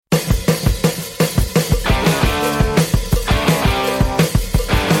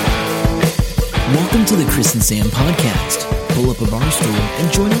to the Chris and Sam podcast. Pull up a bar stool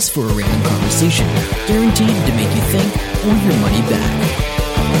and join us for a random conversation, guaranteed to make you think or your money back.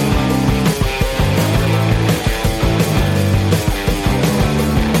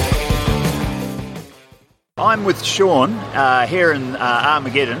 I'm with Sean here in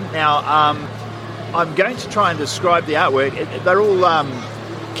Armageddon. Now, I'm going to try and describe the artwork. They're all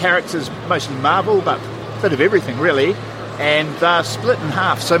characters, mostly Marvel, but a bit of everything, really, and they're split in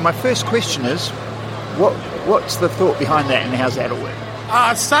half. So my first question is, what's the thought behind that, and how's that all work?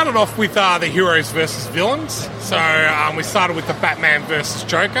 It started off with the heroes versus villains. So we started with the Batman versus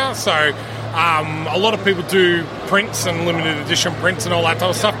Joker. So a lot of people do prints and limited edition prints and all that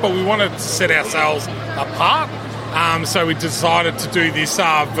type of stuff, but we wanted to set ourselves apart. So we decided to do this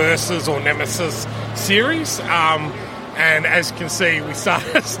Versus or Nemesis series. And as you can see, we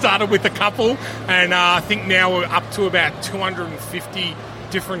started with a couple, and I think now we're up to about 250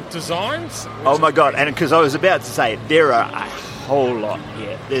 different designs. Oh my God, and because I was about to say, there are a whole lot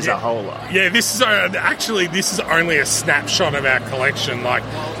here. There's a whole lot. Yeah, this is only a snapshot of our collection. Like,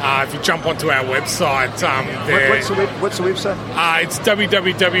 if you jump onto our website, what's the website? It's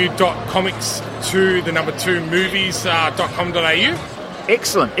www.comics2movies.com.au.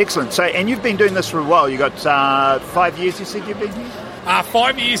 Excellent. So, and you've been doing this for a while. You got 5 years, you said you've been here?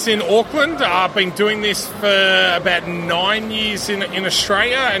 5 years in Auckland. I've been doing this for about 9 years in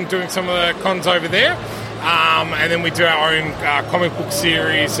Australia and doing some of the cons over there. And then we do our own comic book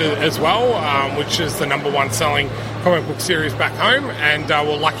series as well, which is the number one selling comic book series back home. And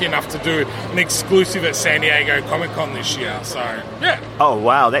we're lucky enough to do an exclusive at San Diego Comic-Con this year. So, yeah. Oh,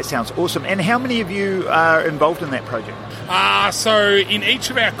 wow, that sounds awesome. And how many of you are involved in that project? So in each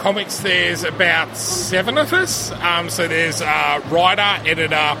of our comics, there's about 7 of us. So there's writer,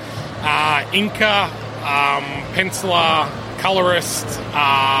 editor, inker, penciler, colorist,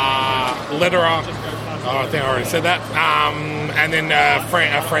 letterer. I think I already said that. And then a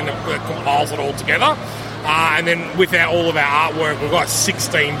friend that compiles it all together. And then with all of our artwork, we've got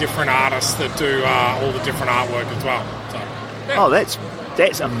 16 different artists that do all the different artwork as well. So, yeah. Oh, that's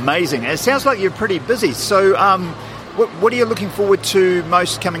amazing. It sounds like you're pretty busy. So what are you looking forward to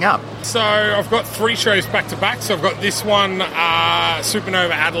most coming up? So I've got 3 shows back to back. So I've got this one,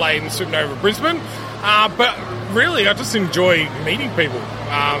 Supernova Adelaide and Supernova Brisbane. But really, I just enjoy meeting people.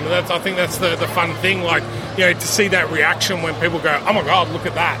 I think that's the fun thing. Like, to see that reaction when people go, "Oh my God, look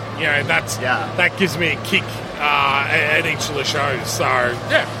at that!" That gives me a kick at each of the shows. So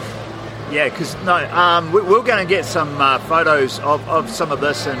yeah. Yeah, because we're going to get some photos of some of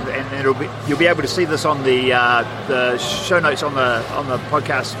this, and you'll be able to see this on the show notes on the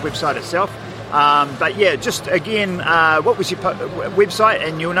podcast website itself. But yeah, just again, what was your website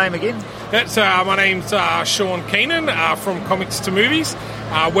and your name again? That's my name's Sean Keenan from Comics2Movies.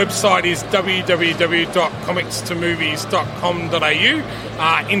 Website is www.comics2movies.com.au.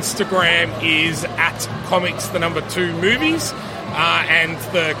 Instagram is @comics2movies. And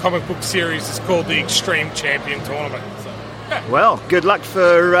the comic book series is called the Extreme Champion Tournament. So, yeah. Well, good luck for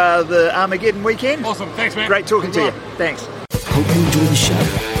the Armageddon weekend. Awesome. Thanks, man. Great talking to you. Thanks. Hope you enjoy the show.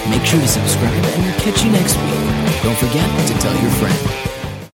 Make sure to subscribe and we'll catch you next week. Don't forget to tell your friend.